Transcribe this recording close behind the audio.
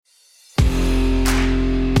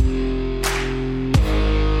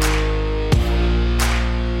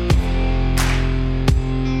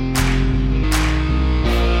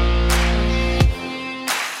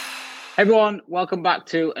Everyone, welcome back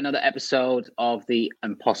to another episode of the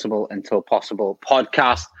Impossible Until Possible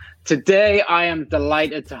podcast. Today, I am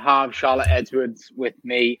delighted to have Charlotte Edwards with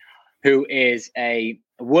me, who is a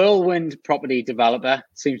whirlwind property developer,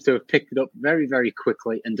 seems to have picked it up very, very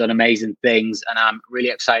quickly and done amazing things. And I'm really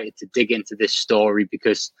excited to dig into this story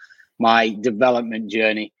because my development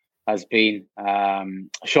journey has been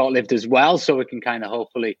short-lived as well. So we can kind of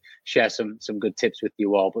hopefully share some good tips with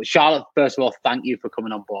you all. But Charlotte, first of all, thank you for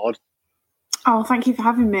coming on board. Oh, thank you for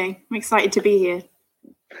having me. I'm excited to be here.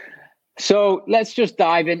 So let's just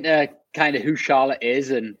dive into kind of who Charlotte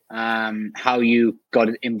is and how you got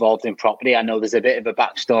involved in property. I know there's a bit of a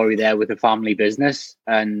backstory there with the family business,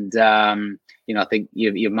 and I think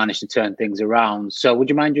you've managed to turn things around. So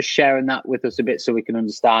would you mind just sharing that with us a bit so we can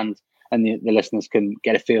understand and the listeners can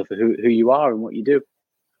get a feel for who you are and what you do?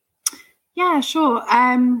 Yeah, sure.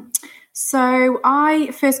 So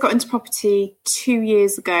I first got into property 2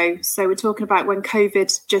 years ago. So we're talking about when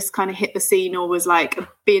COVID just kind of hit the scene or was like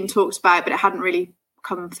being talked about, but it hadn't really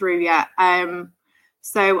come through yet.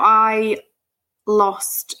 So I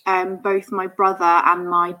lost both my brother and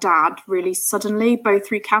my dad really suddenly, both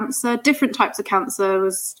through cancer. Different types of cancer,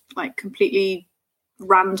 was like completely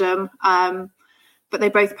random. But they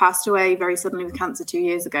both passed away very suddenly with cancer 2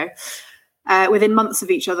 years ago, within months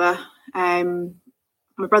of each other.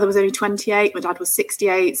 My brother was only 28, my dad was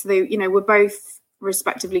 68. So they, were both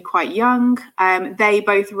respectively quite young. They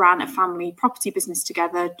both ran a family property business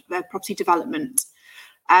together, property development.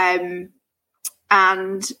 And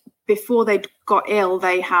before they got ill,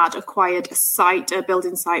 they had acquired a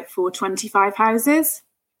building site for 25 houses.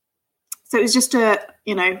 So it was just a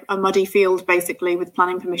muddy field, basically, with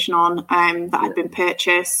planning permission on that had been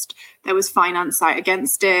purchased. There was finance site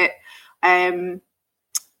against it. And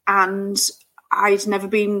I'd never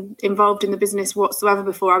been involved in the business whatsoever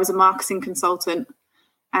before. I was a marketing consultant,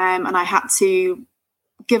 and I had to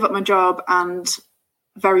give up my job and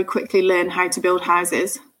very quickly learn how to build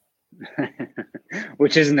houses.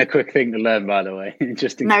 Which isn't a quick thing to learn, by the way.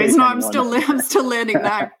 No, it's not. I'm still learning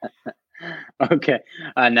now. Okay,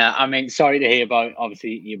 and sorry to hear about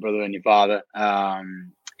obviously your brother and your father.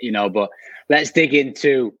 But let's dig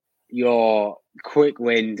into your quick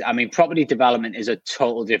win. I mean, property development is a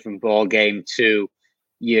total different ball game to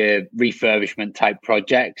your refurbishment type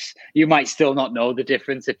projects. You might still not know the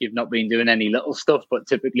difference if you've not been doing any little stuff, but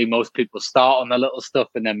typically most people start on the little stuff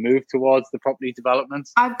and then move towards the property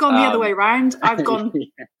developments. I've gone the other way around. I've gone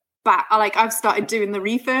back. I've started doing the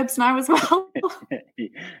refurbs now as well.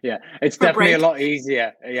 Yeah, it's definitely a lot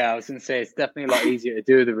easier. Yeah, I was going to say it's definitely a lot easier to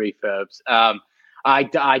do the refurbs. I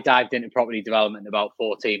dived into property development about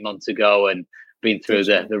 14 months ago and been through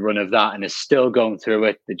the run of that and is still going through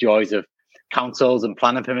it, the joys of councils and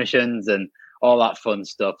planning permissions and all that fun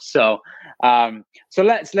stuff. So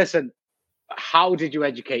let's listen. How did you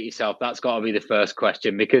educate yourself? That's got to be the first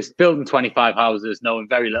question, because building 25 houses, knowing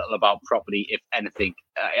very little about property, if anything,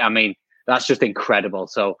 that's just incredible.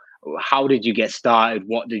 So how did you get started?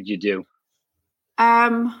 What did you do?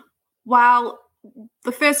 Well,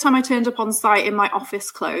 the first time I turned up on site in my office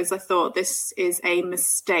clothes, I thought this is a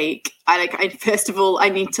mistake. First of all, I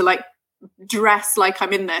need to dress like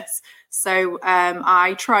I'm in this. So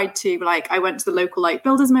I tried to I went to the local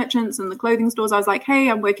builders merchants and the clothing stores. I was like, hey,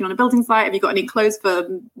 I'm working on a building site. Have you got any clothes for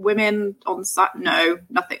women on site? No,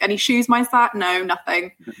 nothing. Any shoes my site? No,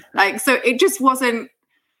 nothing. So it just wasn't.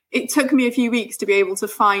 It took me a few weeks to be able to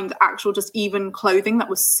find actual just even clothing that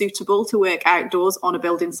was suitable to work outdoors on a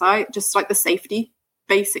building site, just like the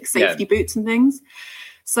basic safety boots and things.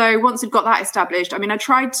 So once I'd got that established, I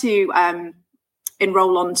tried to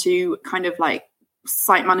enroll onto kind of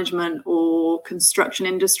site management or construction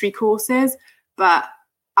industry courses, but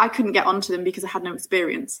I couldn't get onto them because I had no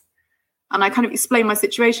experience. And I kind of explained my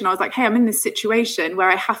situation. I was like, hey, I'm in this situation where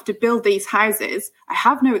I have to build these houses. I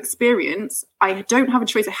have no experience. I don't have a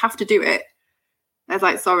choice. I have to do it. I was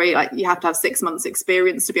like, sorry, you have to have 6 months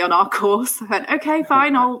experience to be on our course. I went, okay,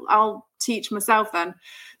 fine. I'll teach myself then.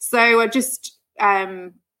 So I just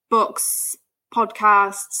books,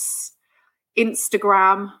 podcasts,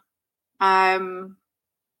 Instagram,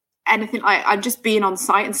 anything. I'm just being on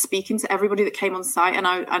site and speaking to everybody that came on site,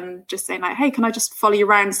 and just saying hey, can I just follow you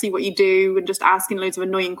around, see what you do, and just asking loads of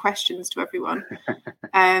annoying questions to everyone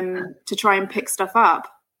to try and pick stuff up.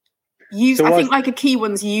 I think a key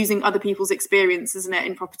one's using other people's experience, isn't it,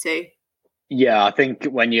 in property? Yeah, I think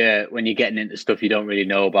when you're getting into stuff you don't really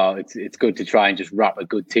know about, it's good to try and just wrap a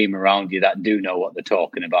good team around you that do know what they're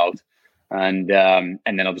talking about, and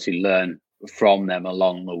then obviously learn from them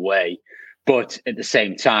along the way. But at the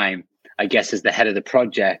same time, I guess as the head of the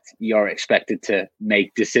project, you're expected to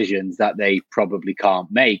make decisions that they probably can't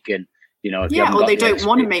make, and If you or they don't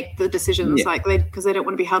want to make the decisions because they don't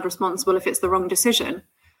want to be held responsible if it's the wrong decision.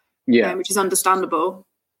 Which is understandable.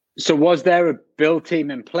 So was there a build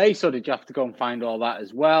team in place, or did you have to go and find all that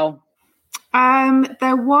as well?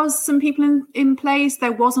 There was some people in place.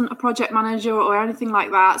 There wasn't a project manager or anything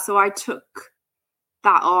like that. So I took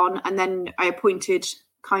that on, and then I appointed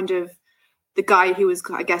kind of the guy who was,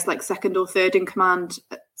 I guess, like second or third in command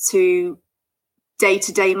to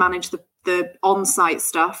day-to-day manage the on-site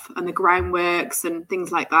stuff and the groundworks and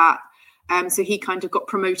things like that. So he kind of got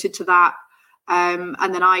promoted to that.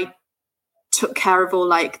 And then I took care of all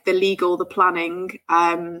like the legal, the planning,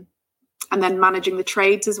 and then managing the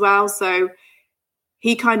trades as well. So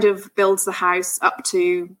he kind of builds the house up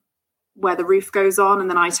to where the roof goes on, and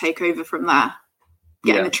then I take over from there,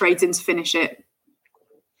 getting the trades in to finish it.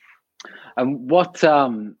 And what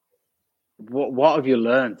have you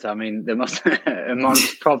learned? I mean, there must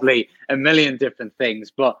amongst probably a million different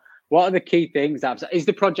things, but what are the key things? Is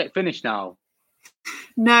the project finished now?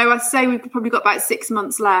 No, I'd say we've probably got about 6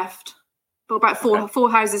 months left, but about four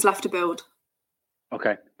houses left to build.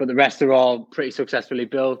 Okay, but the rest are all pretty successfully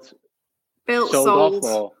built, sold. Off,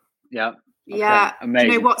 or Okay. Yeah,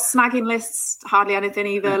 amazing. You know what? Snagging lists, hardly anything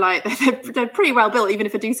either. Like they're pretty well built, even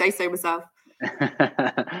if I do say so myself.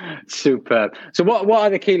 Superb. So what are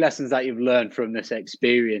the key lessons that you've learned from this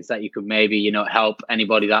experience that you could maybe, help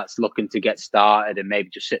anybody that's looking to get started and maybe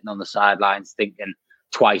just sitting on the sidelines thinking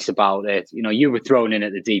twice about it? You were thrown in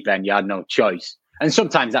at the deep end. You had no choice. And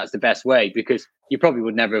sometimes that's the best way, because you probably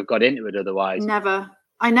would never have got into it otherwise. Never.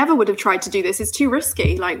 I never would have tried to do this. It's too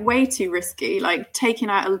risky, like way too risky, like taking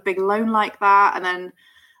out a big loan like that. And then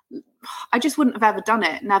I just wouldn't have ever done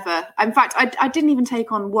it. Never. In fact, I didn't even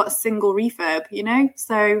take on a single refurb,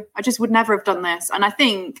 so I just would never have done this. And I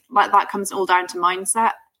think like that comes all down to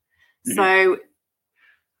mindset. Mm-hmm. So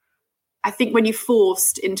I think when you're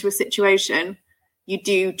forced into a situation, you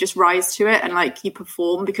do just rise to it and like you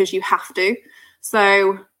perform because you have to.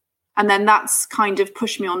 So, and then that's kind of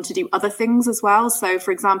pushed me on to do other things as well. So for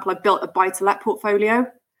example, I built a buy-to-let portfolio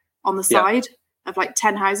on the side of like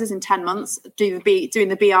 10 houses in 10 months, doing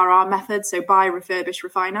the BRR method. So buy, refurbish,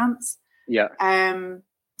 refinance. Yeah.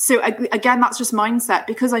 So again, that's just mindset,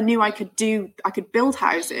 because I knew I could build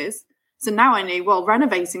houses. So now I knew, well,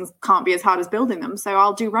 renovating can't be as hard as building them. So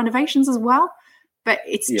I'll do renovations as well. But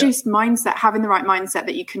it's just mindset, having the right mindset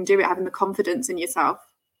that you can do it, having the confidence in yourself.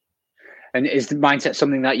 And is the mindset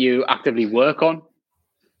something that you actively work on?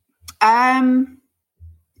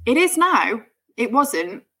 It is now. It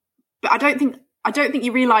wasn't. But I don't think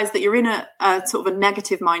you realise that you're in a sort of a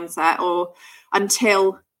negative mindset or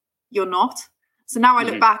until you're not. So now I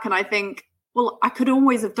look back and I think, well, I could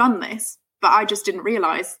always have done this, but I just didn't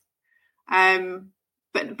realise.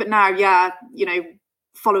 But now,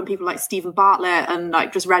 following people like Stephen Bartlett and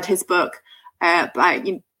like just read his book,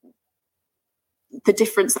 the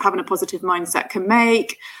difference that having a positive mindset can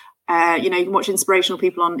make. You can watch inspirational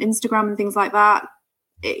people on Instagram and things like that.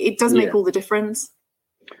 It does make all the difference.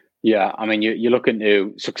 Yeah, I mean, you look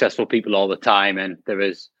into successful people all the time, and there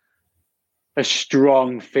is a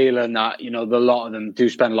strong feeling that, a lot of them do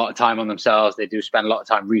spend a lot of time on themselves. They do spend a lot of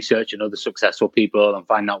time researching other successful people and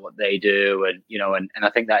find out what they do. And, and I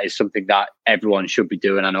think that is something that everyone should be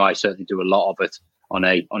doing. I know I certainly do a lot of it on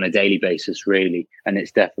a daily basis, really. And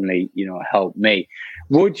it's definitely, helped me.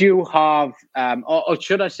 Would you have, or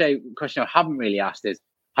should I say, a question I haven't really asked is,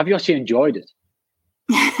 have you actually enjoyed it?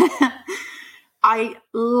 I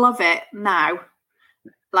love it now.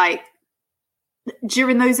 Like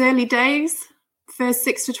during those early days, first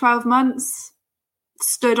 6 to 12 months,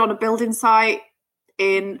 stood on a building site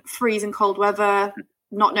in freezing cold weather,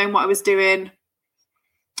 not knowing what I was doing.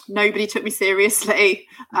 Nobody took me seriously.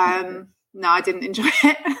 No, I didn't enjoy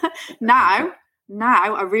it. Now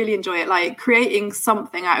I really enjoy it. Like creating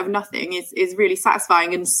something out of nothing is really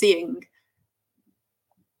satisfying, and seeing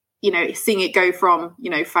it go from,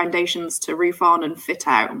 foundations to roof on and fit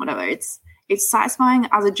out and whatever. It's satisfying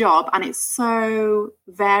as a job, and it's so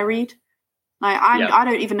varied. Like I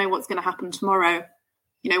don't even know what's going to happen tomorrow,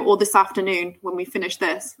 or this afternoon when we finish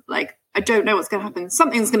this. Like I don't know what's going to happen.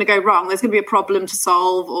 Something's going to go wrong. There's going to be a problem to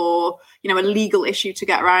solve, or a legal issue to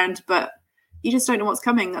get around, but you just don't know what's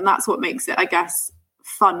coming, and that's what makes it, I guess,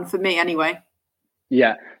 fun for me anyway.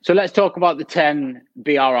 Yeah. So let's talk about the 10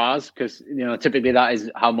 BRRs, because, typically that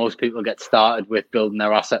is how most people get started with building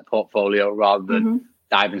their asset portfolio, rather than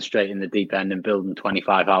diving straight in the deep end and building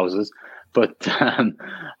 25 houses. But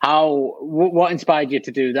what inspired you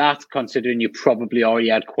to do that, considering you probably already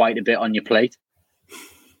had quite a bit on your plate?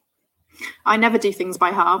 I never do things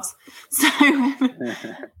by halves. So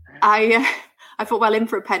I I thought, well, in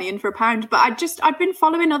for a penny, in for a pound. But I'd been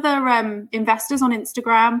following other investors on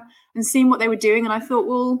Instagram and seeing what they were doing. And I thought,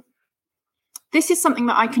 well, this is something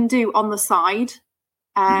that I can do on the side.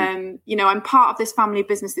 You know, I'm part of this family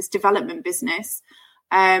business, this development business.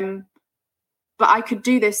 But I could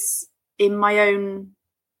do this in my own,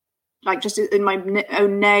 like just in my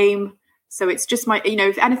own name. So it's just my, you know,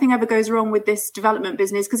 if anything ever goes wrong with this development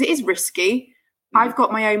business, because it is risky, I've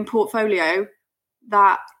got my own portfolio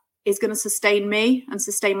that is going to sustain me and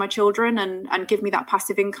sustain my children and give me that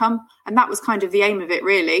passive income. And that was kind of the aim of it,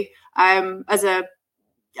 really, as a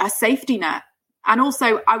safety net. And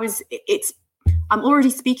also I'm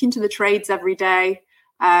already speaking to the trades every day.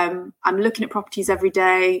 I'm looking at properties every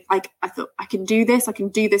day. I thought I can do this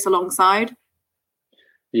alongside.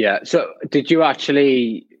 Yeah. So did you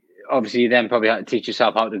actually, obviously you then probably had to teach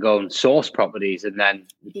yourself how to go and source properties, and then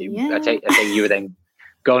I think you were then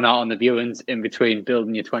going out on the viewings in between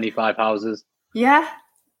building your 25 houses. Yeah,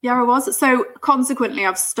 I was. So consequently,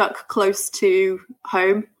 I've stuck close to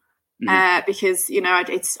home because, you know,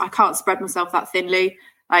 I can't spread myself that thinly.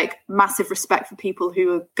 Like, massive respect for people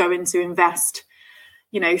who are going to invest,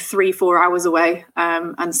 you know, 3-4 hours away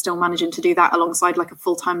and still managing to do that alongside like a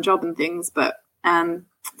full-time job and things. But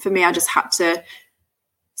for me, I just had to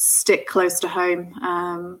stick close to home.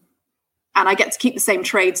 And I get to keep the same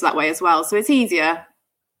trades that way as well. So it's easier.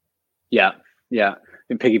 Yeah.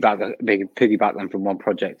 And piggyback them from one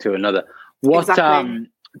project to another. What exactly.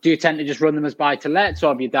 Do you tend to just run them as buy-to-lets,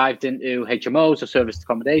 or have you dived into HMOs or serviced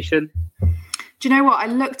accommodation? Do you know what? I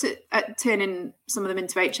looked at turning some of them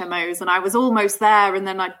into HMOs, and I was almost there, and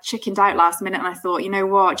then I chickened out last minute, and I thought, you know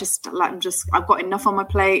what? I've got enough on my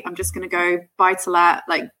plate. I'm just going to go buy-to-let,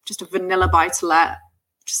 like just a vanilla buy-to-let,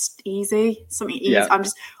 just easy, something easy. Yeah. I'm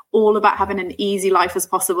just all about having an easy life as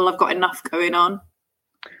possible. I've got enough going on.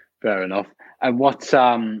 Fair enough. And what's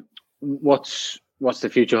the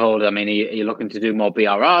future hold? I mean, are you looking to do more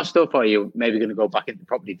BRR stuff, or are you maybe going to go back into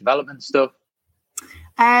property development stuff?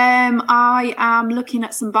 I am looking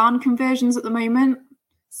at some barn conversions at the moment,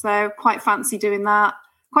 so quite fancy doing that.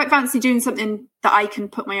 Quite fancy doing something that I can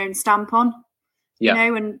put my own stamp on. You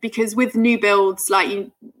know, and because with new builds,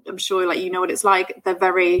 I'm sure, like, you know what it's like. They're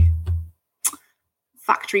very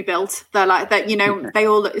factory built. They're like that, you know, they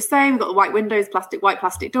all look the same. We've got the white windows, white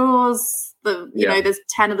plastic doors. You know, there's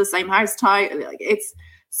 10 of the same house type. Like, it's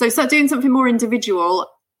so doing something more individual.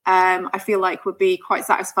 I feel like would be quite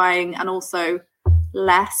satisfying, and also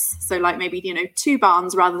less. So like maybe, you know, 2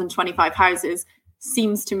 barns rather than 25 houses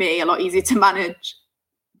seems to me a lot easier to manage.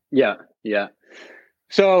 Yeah.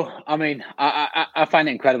 So, I mean, I find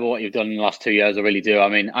it incredible what you've done in the last 2 years. I really do. I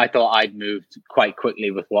mean, I thought I'd moved quite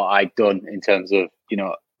quickly with what I'd done in terms of, you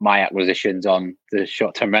know, my acquisitions on the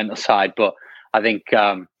short-term rental side. But I think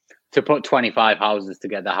to put 25 houses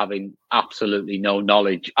together, having absolutely no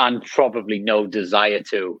knowledge and probably no desire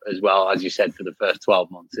to, as well, as you said, for the first 12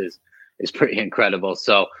 months is pretty incredible.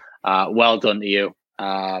 So well done to you.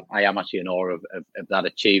 I am actually in awe of that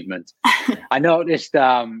achievement. I noticed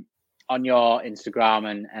on your Instagram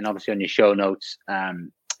and obviously on your show notes,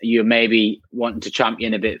 you maybe wanting to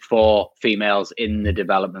champion a bit for females in the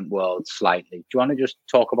development world slightly. Do you want to just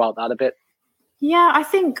talk about that a bit? Yeah, I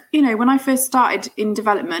think, you know, when I first started in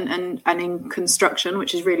development and in construction,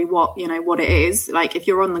 which is really what it is, like if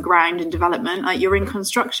you're on the ground in development, like you're in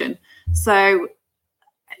construction. So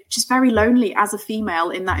just very lonely as a female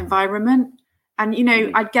in that environment. And, you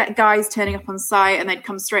know, I'd get guys turning up on site and they'd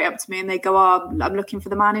come straight up to me and they'd go, "Oh, I'm looking for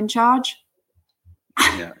the man in charge."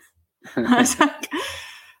 Yeah. I was like,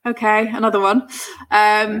 okay, another one.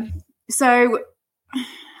 So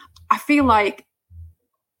I feel like,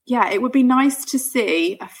 yeah, it would be nice to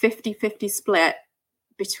see a 50-50 split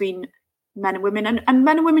between men and women. And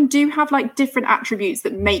men and women do have like different attributes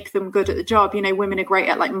that make them good at the job. You know, women are great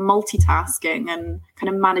at like multitasking and kind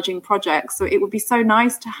of managing projects. So it would be so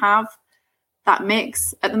nice to have that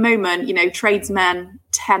mix. At the moment, you know, tradesmen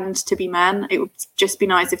tend to be men. It would just be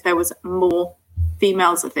nice if there was more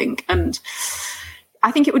females, I think. And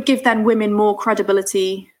I think it would give then women more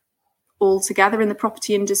credibility altogether in the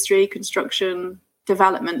property industry, construction,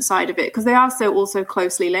 development side of it, because they are so also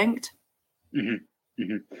closely linked. Mm-hmm.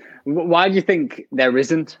 Mm-hmm. Why do you think there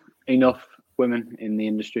isn't enough women in the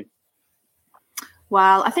industry?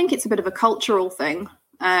 Well, I think it's a bit of a cultural thing.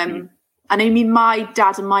 And I mean, my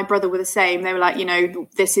dad and my brother were the same. They were like, you know,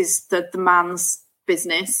 this is the man's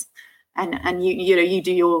business, and you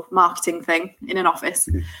do your marketing thing in an office.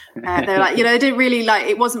 They're like, you know, they didn't really like,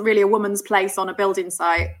 it wasn't really a woman's place on a building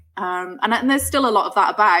site. And there's still a lot of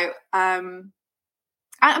that about.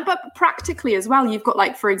 But practically as well, you've got,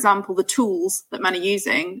 like, for example, the tools that men are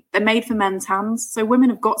using, they're made for men's hands. So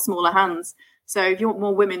women have got smaller hands. So if you want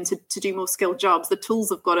more women to do more skilled jobs, the tools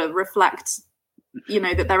have got to reflect,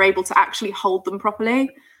 that they're able to actually hold them properly,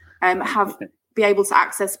 be able to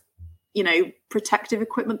access, protective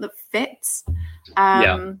equipment that fits.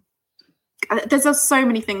 There's just so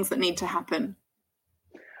many things that need to happen.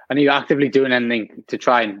 And are you actively doing anything to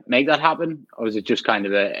try and make that happen? Or is it just kind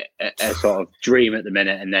of a sort of dream at the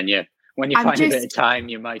minute? And then when you find a bit of time,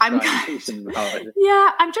 you might try and do something about it.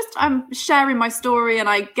 Yeah, I'm sharing my story, and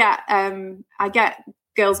I get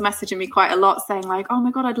girls messaging me quite a lot saying like, oh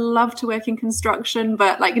my God, I'd love to work in construction,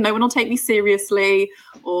 but like no one will take me seriously,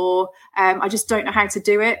 or I just don't know how to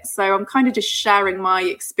do it. So I'm kind of just sharing my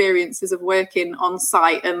experiences of working on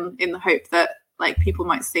site, and in the hope that like people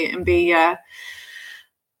might see it and be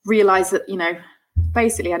realize that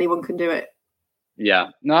basically anyone can do it. Yeah,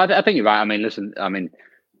 no, I think you're right. I mean, listen,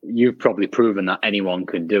 you've probably proven that anyone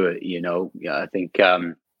can do it. I think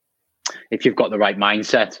if you've got the right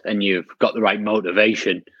mindset and you've got the right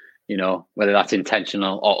motivation, whether that's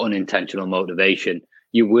intentional or unintentional motivation,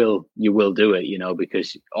 you will do it.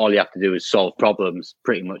 Because all you have to do is solve problems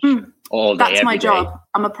pretty much all day. That's my job. Day.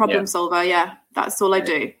 I'm a problem solver. Yeah, that's all I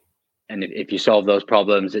do. And if you solve those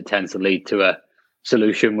problems, it tends to lead to a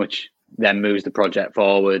solution, which then moves the project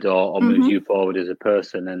forward or moves you forward as a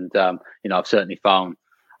person. And I've certainly found,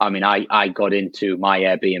 I got into my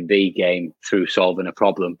Airbnb game through solving a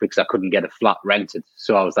problem because I couldn't get a flat rented.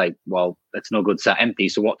 So I was like, well, it's no good sat empty,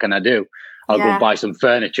 so what can I do? I'll go buy some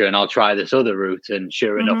furniture and I'll try this other route. And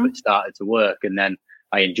sure enough, it started to work, and then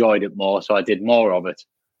I enjoyed it more, so I did more of it.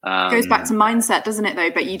 It goes back to mindset, doesn't it,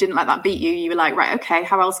 though? But you didn't let that beat you. You were like, right, okay,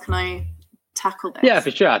 how else can I tackle this? Yeah,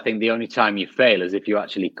 for sure. I think the only time you fail is if you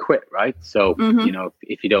actually quit, right? So,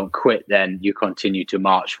 if you don't quit, then you continue to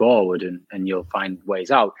march forward and you'll find ways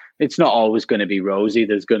out. It's not always going to be rosy.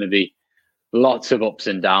 There's going to be lots of ups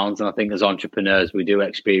and downs. And I think as entrepreneurs, we do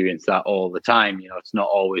experience that all the time. It's not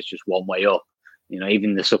always just one way up.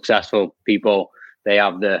 Even the successful people, they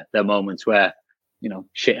have their moments where,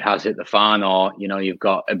 shit has hit the fan, or, you've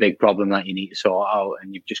got a big problem that you need to sort out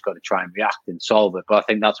and you've just got to try and react and solve it. But I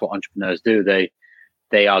think that's what entrepreneurs do.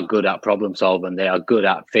 They are good at problem solving. They are good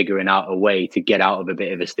at figuring out a way to get out of a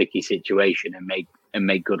bit of a sticky situation and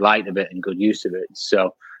make good light of it and good use of it.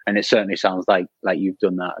 So, and it certainly sounds like you've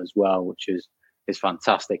done that as well, which is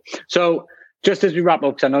fantastic. So just as we wrap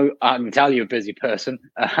up, because I know I can tell you're a busy person,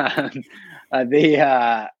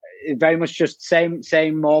 very much just same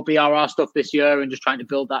more BRR stuff this year and just trying to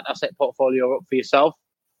build that asset portfolio up for yourself?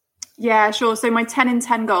 Yeah, sure. So my 10 in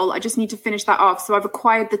 10 goal, I just need to finish that off. So I've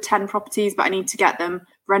acquired the 10 properties, but I need to get them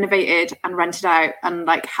renovated and rented out and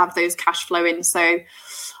like have those cash flow in. So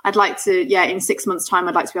I'd like to, in 6 months' time,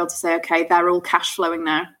 I'd like to be able to say, okay, they're all cash flowing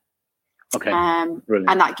now. Okay. And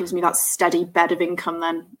that gives me that steady bed of income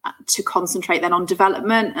then to concentrate then on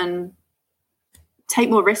development and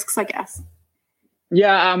take more risks, I guess.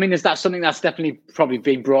 Yeah, is that something that's definitely probably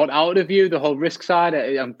been brought out of you, the whole risk side?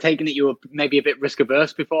 I'm taking it you were maybe a bit risk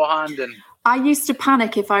averse beforehand. And I used to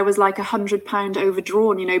panic if I was like £100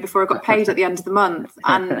 overdrawn, before I got paid at the end of the month.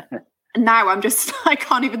 And now I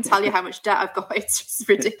can't even tell you how much debt I've got. It's just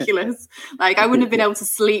ridiculous. Like I wouldn't have been able to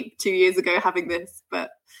sleep 2 years ago having this,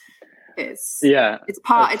 but it's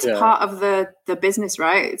part of the business,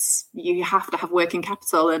 right? You have to have working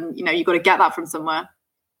capital, and you've got to get that from somewhere.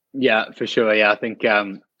 Yeah, for sure. Yeah, I think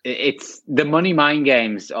it's the money mind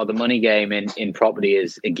games, or the money game in property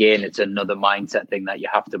is, again, it's another mindset thing that you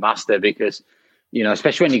have to master, because,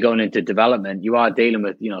 especially when you're going into development, you are dealing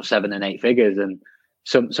with, 7 and 8 figures. And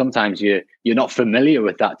sometimes you're not familiar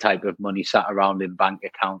with that type of money sat around in bank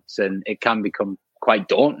accounts, and it can become quite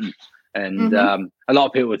daunting. And a lot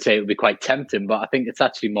of people would say it would be quite tempting, but I think it's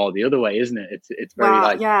actually more the other way, isn't it? It's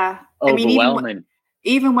very overwhelming.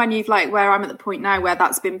 Even when you've where I'm at the point now where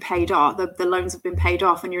that's been paid off, the loans have been paid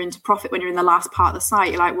off and you're into profit when you're in the last part of the site,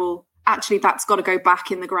 you're like, well, actually that's got to go back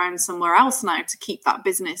in the ground somewhere else now to keep that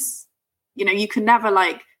business. You can never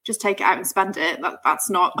just take it out and spend it. That's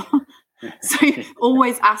not. So you're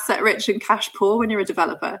always asset rich and cash poor when you're a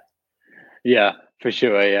developer. Yeah, for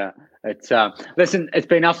sure. Yeah. It's listen, it's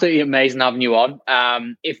been absolutely amazing having you on.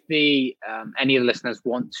 If any of the listeners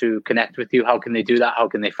want to connect with you, how can they do that? How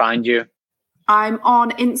can they find you? I'm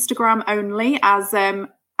on Instagram only as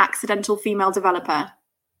Accidental Female Developer.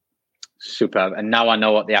 Superb. And now I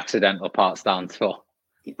know what the accidental part stands for.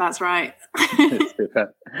 That's right.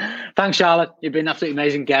 Superb. Thanks, Charlotte. You've been an absolutely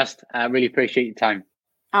amazing guest. I really appreciate your time.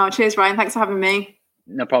 Oh, cheers, Ryan. Thanks for having me.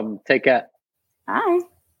 No problem. Take care. Bye.